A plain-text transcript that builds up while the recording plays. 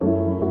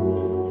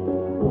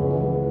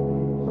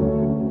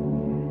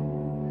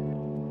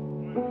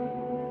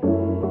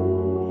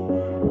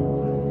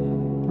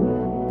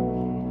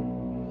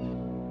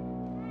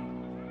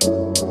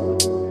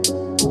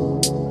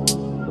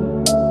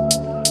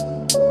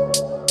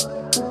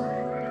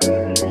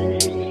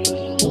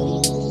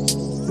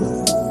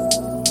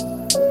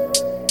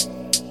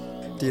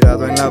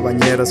la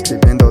bañera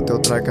escribiéndote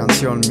otra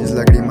canción. Mis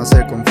lágrimas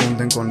se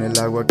confunden con el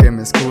agua que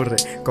me escurre.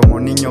 Como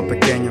niño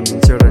pequeño me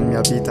encierro en mi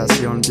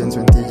habitación.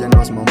 Pienso en ti y en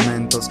los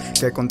momentos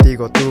que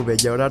contigo tuve.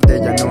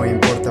 Llorarte ya no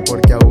importa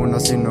porque aún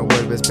así no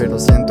vuelves. Pero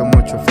siento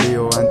mucho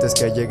frío antes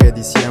que llegue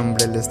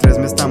diciembre. El estrés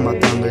me está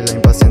matando y la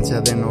impaciencia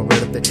de no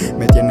verte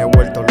me tiene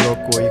vuelto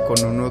loco y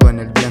con un nudo en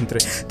el vientre.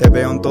 Te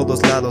veo en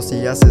todos lados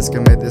y haces que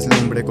me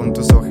deslumbre con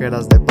tus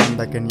ojeras de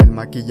panda que ni el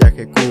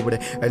maquillaje cubre.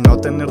 El no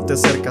tenerte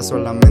cerca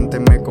solamente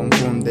me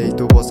confunde y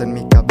tu voz en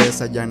mi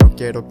cabeza ya no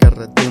quiero que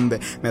retumbe.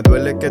 Me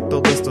duele que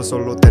todo esto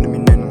solo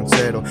termine en un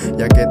cero,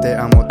 ya que te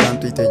amo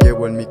tanto y te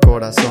llevo en mi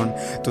corazón.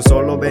 Tú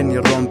solo ven y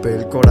rompe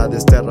el cora de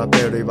este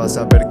rapero y vas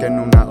a ver que en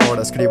una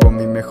hora escribo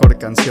mi mejor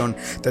canción.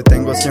 Te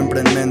tengo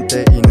siempre en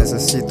mente y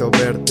necesito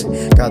verte.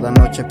 Cada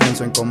noche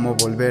pienso en cómo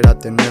volver a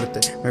tenerte.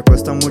 Me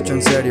cuesta mucho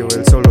en serio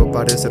el solo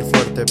parecer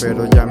fuerte,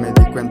 pero ya me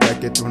di cuenta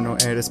que tú no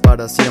eres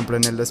para siempre.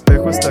 En el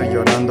espejo estoy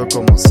llorando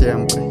como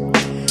siempre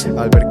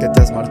al ver que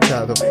te has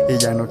marchado y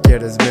ya no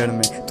quieres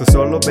verme. Tú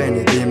solo ven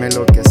y dime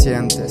lo que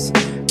sientes.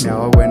 Me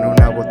ahogo en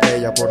una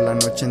botella por la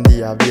noche en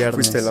día viernes.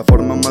 Fuiste la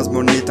forma más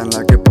bonita en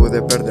la que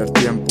pude perder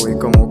tiempo y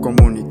cómo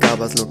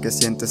comunicabas lo que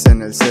sientes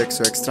en el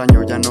sexo.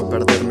 Extraño ya no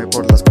perderme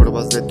por las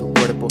curvas de tu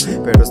cuerpo,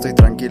 pero estoy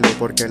tranquilo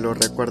porque lo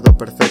recuerdo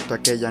perfecto.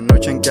 Aquella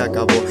noche en que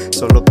acabó,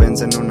 solo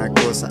pensé en una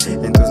cosa,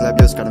 en tus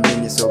labios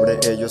carmín y sobre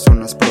ellos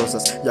unas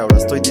prosas. Y ahora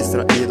estoy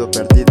distraído,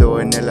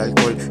 perdido en el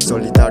alcohol,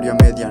 solitario a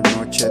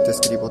medianoche te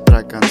escribo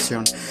otra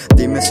canción.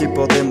 Dime si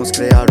podemos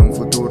crear un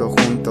futuro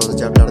juntos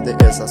y hablar de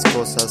esas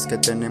cosas que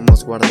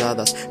tenemos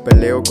guardadas.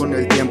 Peleo con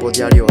el tiempo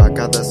diario a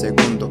cada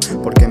segundo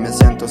porque me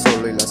siento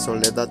solo y la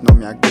soledad no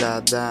me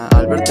agrada.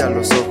 Al verte a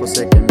los ojos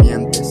sé que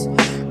mientes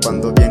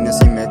cuando vienes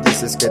y me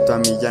dices que tú a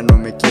mí ya no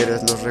me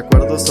quieres. Los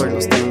recuerdos hoy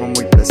los tengo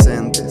muy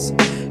presentes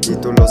y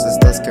tú los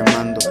estás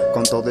quemando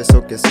con todo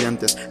eso que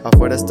sientes.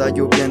 Afuera está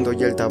lloviendo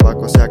y el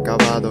tabaco se ha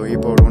acabado, y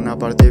por una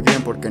parte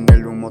bien porque en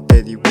el humo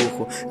te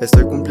dibujo.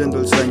 Estoy cumpliendo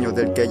el sueño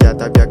del que ya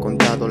te había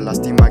contado.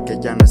 Lástima que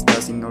ya no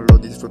estás y no lo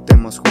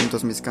disfrutemos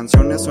juntos. Mis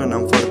canciones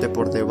suenan fuerte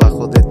por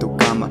debajo de tu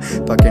cama,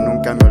 pa' que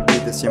nunca me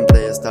olvides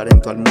siempre estar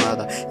en tu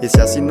almohada. Y si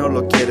así no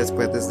lo quieres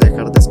puedes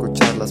dejar de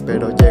escucharlas,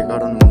 pero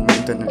llegará un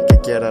momento en el que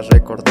quieras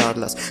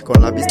recordarlas.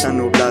 Con la vista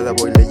nublada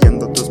voy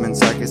leyendo tus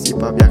mensajes y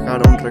pa'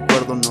 viajar a un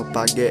recuerdo no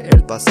pagué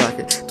el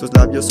pasaje. Tus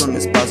labios son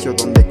espacio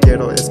donde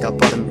quiero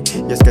escaparme,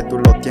 y es que tú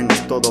lo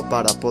tienes todo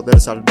para poder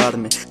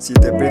salvarme. Si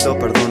te pido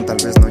perdón tal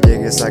vez no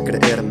llegues a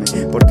creerme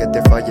porque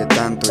te fallé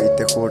tanto, y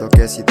te juro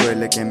que si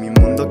duele que mi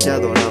mundo que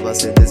adoraba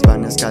se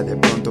desvanezca de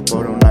pronto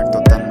por un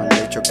acto tan mal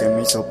hecho que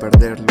me hizo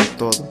perderlo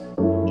todo.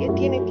 Que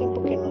tiene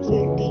tiempo que no sé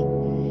de ti.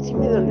 Sí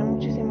me dolió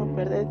muchísimo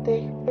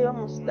perderte.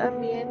 Íbamos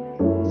tan bien.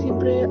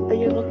 Siempre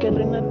hay algo que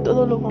arruina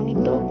todo lo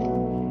bonito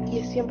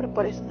y siempre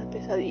parece una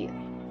pesadilla.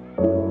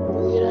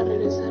 Pudiera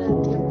regresar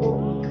al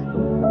tiempo,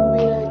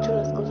 hubiera hecho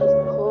las cosas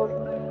mejor,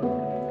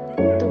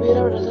 te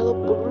hubiera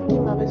abrazado por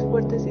última vez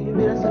fuerte si yo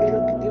hubiera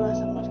sabido que te ibas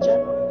a marchar.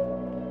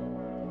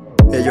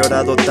 He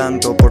llorado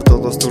tanto por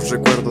todos tus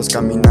recuerdos.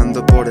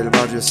 Caminando por el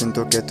barrio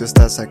siento que tú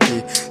estás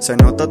aquí. Se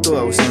nota tu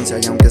ausencia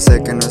y aunque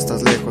sé que no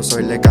estás lejos,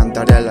 hoy le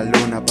cantaré a la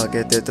luna pa'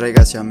 que te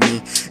traiga hacia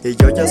mí. Y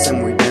yo ya sé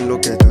muy bien lo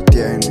que tú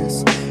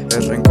tienes,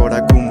 es rencor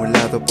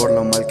acumulado por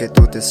lo mal que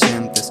tú te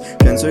sientes.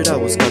 Pienso ir a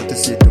buscarte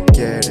si tú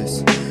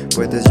quieres.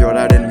 Puedes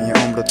llorar en mi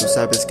hombro, tú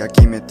sabes que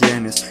aquí me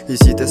tienes. Y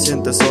si te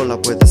sientes sola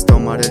puedes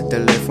tomar el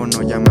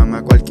teléfono, llámame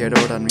a cualquier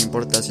hora, no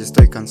importa si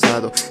estoy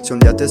cansado. Si un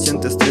día te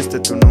sientes triste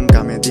tú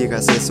nunca me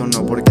digas eso,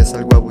 no porque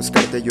salgo a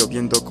buscarte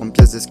lloviendo con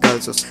pies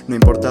descalzos. No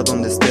importa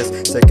dónde estés,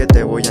 sé que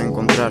te voy a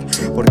encontrar,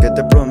 porque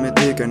te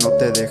prometí que no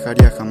te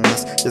dejaría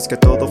jamás. Y es que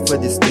todo fue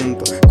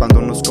distinto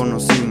cuando nos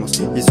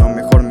conocimos, hizo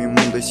mejor mi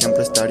mundo y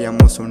siempre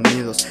estaríamos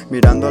unidos,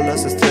 mirando a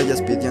las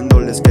estrellas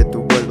pidiéndoles que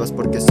tú vuelvas,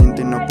 porque sin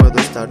ti no puedo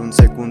estar un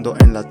segundo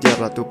en la tierra.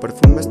 Tu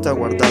perfume está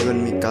guardado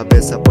en mi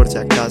cabeza por si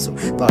acaso,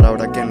 para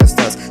ahora que no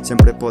estás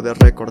siempre poder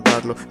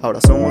recordarlo. Ahora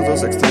somos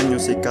dos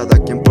extraños y cada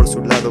quien por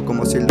su lado,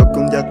 como si lo que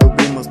un día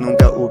tuvimos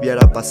nunca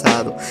hubiera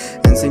pasado.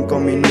 En 5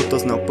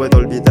 minutos no puedo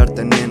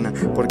olvidarte, nena,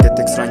 porque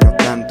te extraño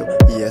tanto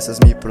y ese es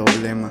mi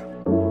problema.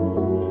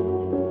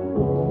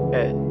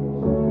 Hey,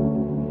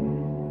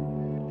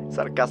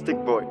 Sarcastic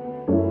Boy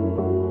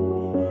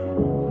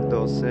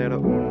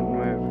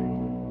 2019.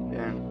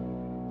 Bien.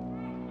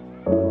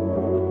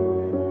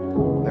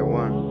 The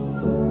One.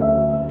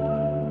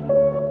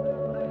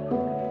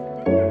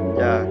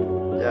 Ya.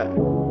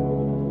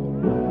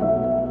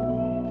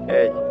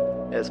 Hey,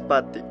 es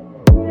pa' ti.